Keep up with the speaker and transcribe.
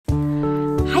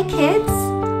kids,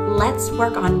 let's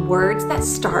work on words that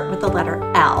start with the letter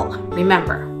L.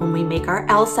 Remember, when we make our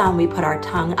L sound, we put our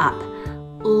tongue up.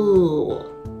 Ooh.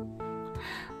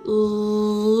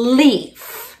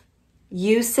 Leaf.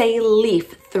 You say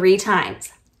leaf 3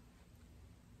 times.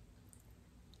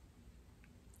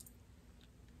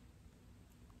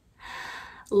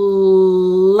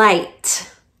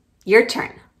 Light. Your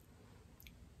turn.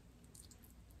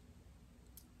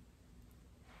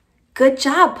 Good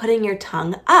job putting your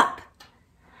tongue up.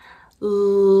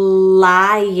 Lion.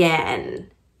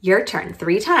 Your turn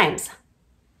 3 times.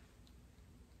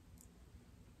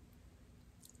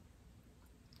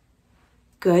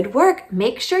 Good work.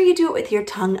 Make sure you do it with your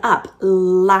tongue up.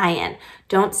 Lion.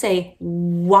 Don't say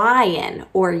wyin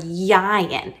or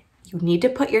yin. You need to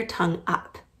put your tongue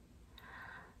up.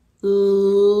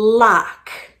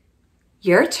 Lock.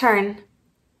 Your turn.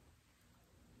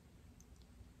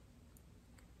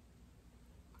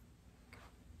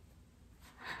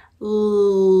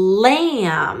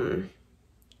 Lamb.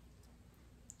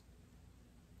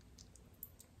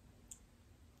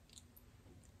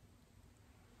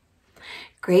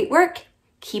 Great work.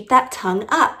 Keep that tongue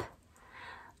up.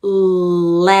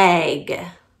 Leg.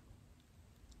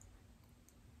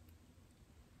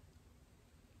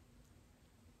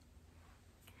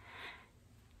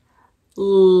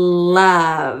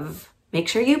 Love. Make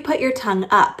sure you put your tongue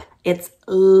up. It's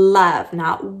love,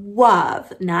 not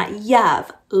wov, not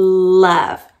yuv.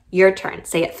 Love. Your turn.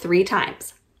 Say it 3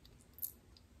 times.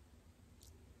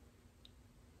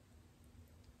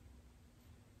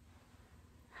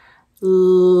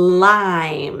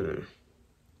 Lime.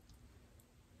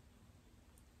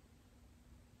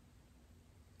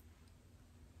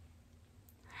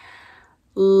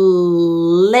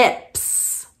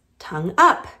 Lips. Tongue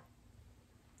up.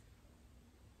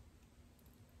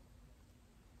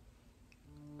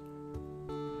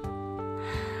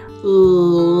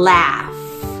 Laugh.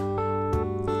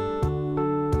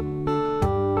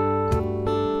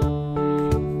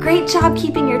 Great job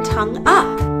keeping your tongue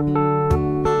up.